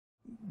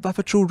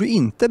Varför tror du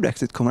inte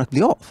Brexit kommer att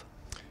bli av?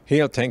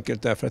 Helt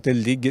enkelt därför att det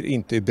ligger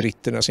inte i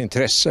britternas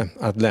intresse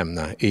att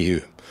lämna EU.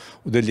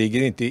 Och det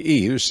ligger inte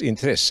i EUs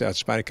intresse att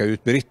sparka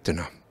ut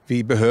britterna.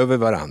 Vi behöver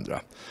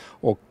varandra.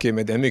 Och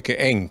med den mycket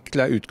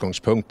enkla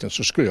utgångspunkten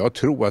så skulle jag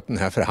tro att den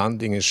här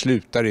förhandlingen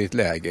slutar i ett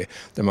läge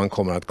där man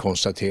kommer att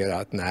konstatera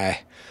att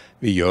nej,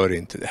 vi gör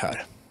inte det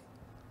här.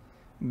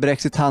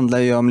 Brexit handlar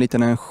ju om lite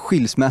en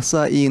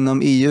skilsmässa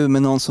inom EU,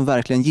 men någon som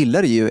verkligen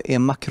gillar EU är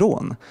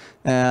Macron.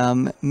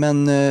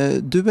 Men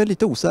du är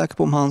lite osäker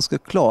på om han ska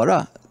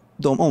klara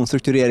de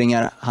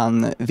omstruktureringar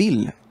han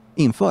vill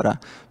införa.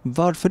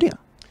 Varför det?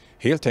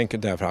 Helt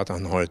enkelt därför att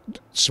han har ett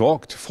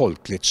svagt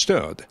folkligt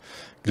stöd.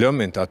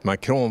 Glöm inte att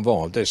Macron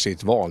valde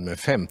sitt val med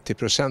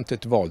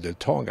 50%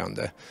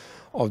 valdeltagande.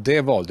 Av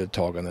det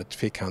valdeltagandet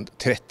fick han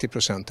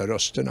 30% av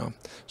rösterna.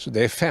 Så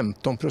det är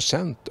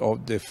 15%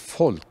 av det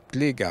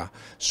folkliga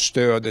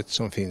stödet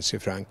som finns i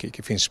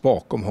Frankrike finns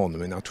bakom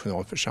honom i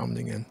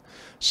nationalförsamlingen.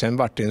 Sen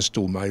var det en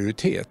stor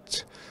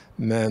majoritet.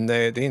 Men det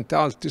är inte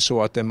alltid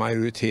så att det är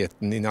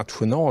majoriteten i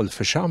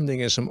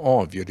nationalförsamlingen som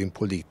avgör din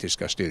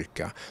politiska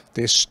styrka.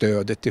 Det är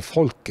stödet till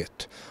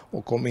folket.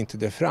 Och om inte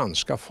det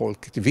franska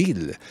folket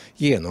vill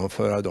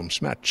genomföra de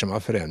smärtsamma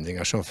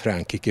förändringar som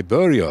Frankrike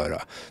bör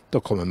göra, då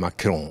kommer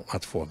Macron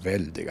att få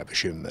väldiga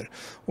bekymmer.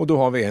 Och då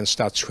har vi en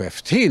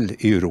statschef till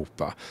i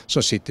Europa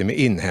som sitter med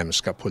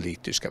inhemska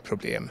politiska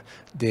problem.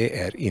 Det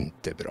är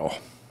inte bra.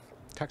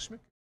 Tack så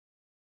mycket.